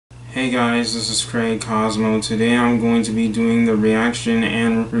Hey guys, this is Craig Cosmo. Today I'm going to be doing the reaction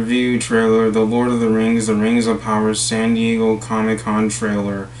and review trailer, The Lord of the Rings, The Rings of Power San Diego Comic-Con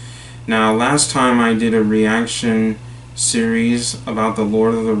trailer. Now, last time I did a reaction series about The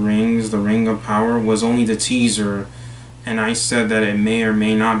Lord of the Rings, The Ring of Power, was only the teaser, and I said that it may or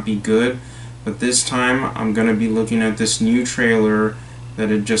may not be good, but this time I'm going to be looking at this new trailer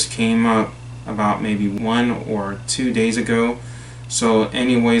that it just came up about maybe 1 or 2 days ago. So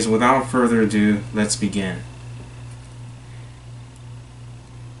anyways, without further ado, let's begin.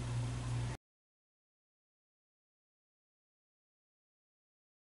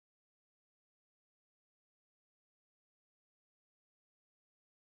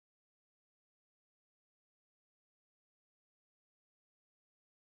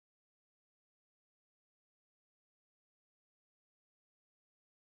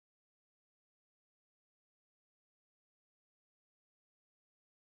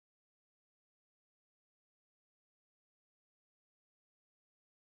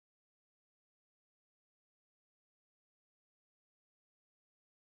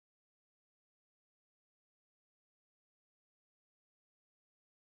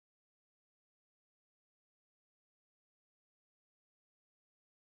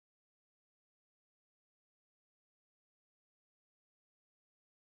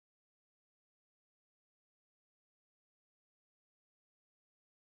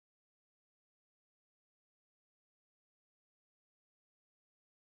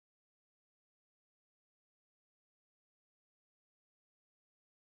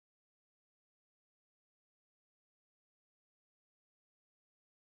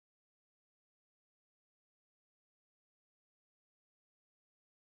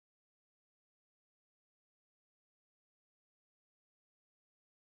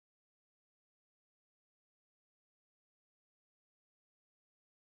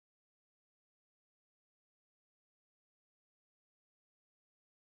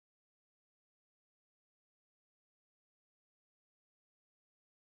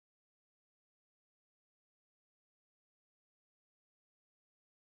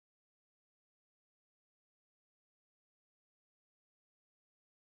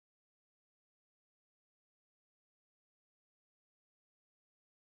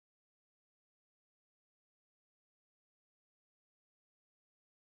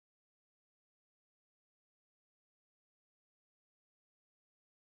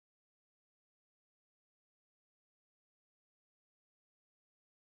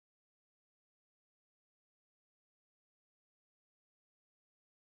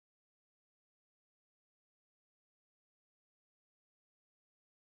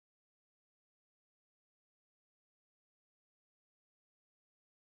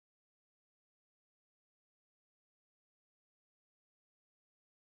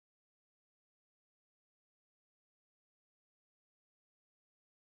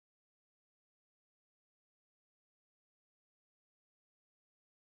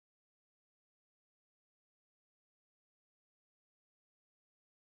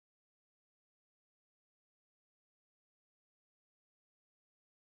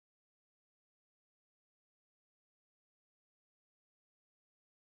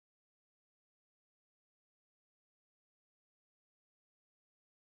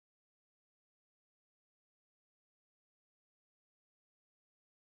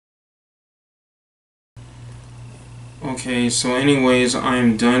 Okay, so anyways,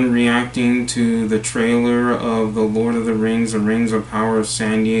 I'm done reacting to the trailer of The Lord of the Rings, The Rings of Power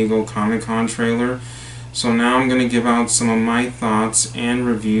San Diego Comic-Con trailer. So now I'm going to give out some of my thoughts and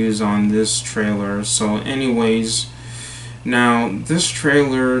reviews on this trailer. So anyways, now this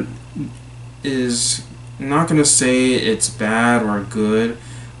trailer is not going to say it's bad or good.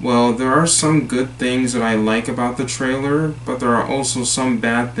 Well, there are some good things that I like about the trailer, but there are also some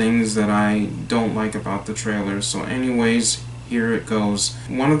bad things that I don't like about the trailer. So anyways, here it goes.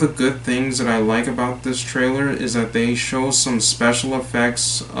 One of the good things that I like about this trailer is that they show some special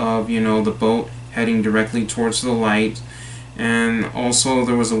effects of, the boat heading directly towards the light. And also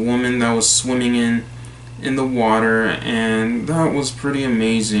there was a woman that was swimming in the water, and that was pretty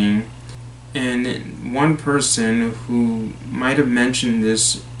amazing. And one person who might have mentioned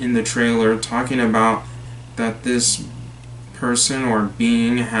this in the trailer, talking about that this person or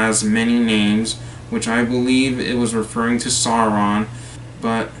being has many names, which I believe it was referring to Sauron.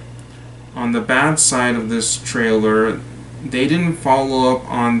 But on the bad side of this trailer, they didn't follow up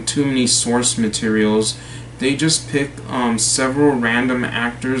on too many source materials. They just picked several random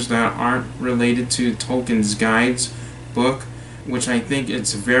actors that aren't related to Tolkien's Guides book, which I think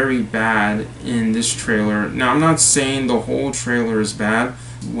it's very bad in this trailer. Now, I'm not saying the whole trailer is bad,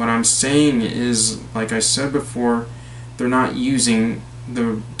 What I'm saying is, like I said before, they're not using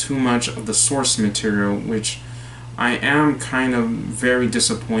too much of the source material, which I am kind of very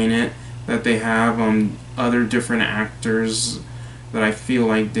disappointed that they have other different actors that I feel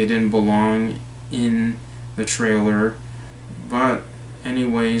like they didn't belong in the trailer. But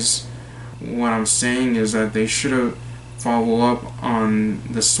anyways, what I'm saying is that they should have followed up on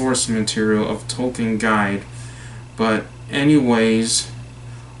the source material of Tolkien Guide. But anyways,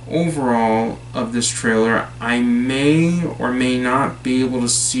 overall of this trailer, I may or may not be able to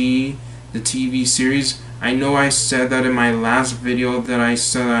see the TV series. I know I said that in my last video that I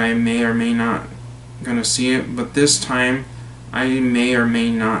said I may or may not gonna see it, but this time I may or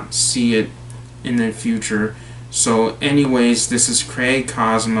may not see it in the future. So anyways, this is Craig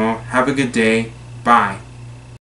Cosmo. Have a good day. Bye.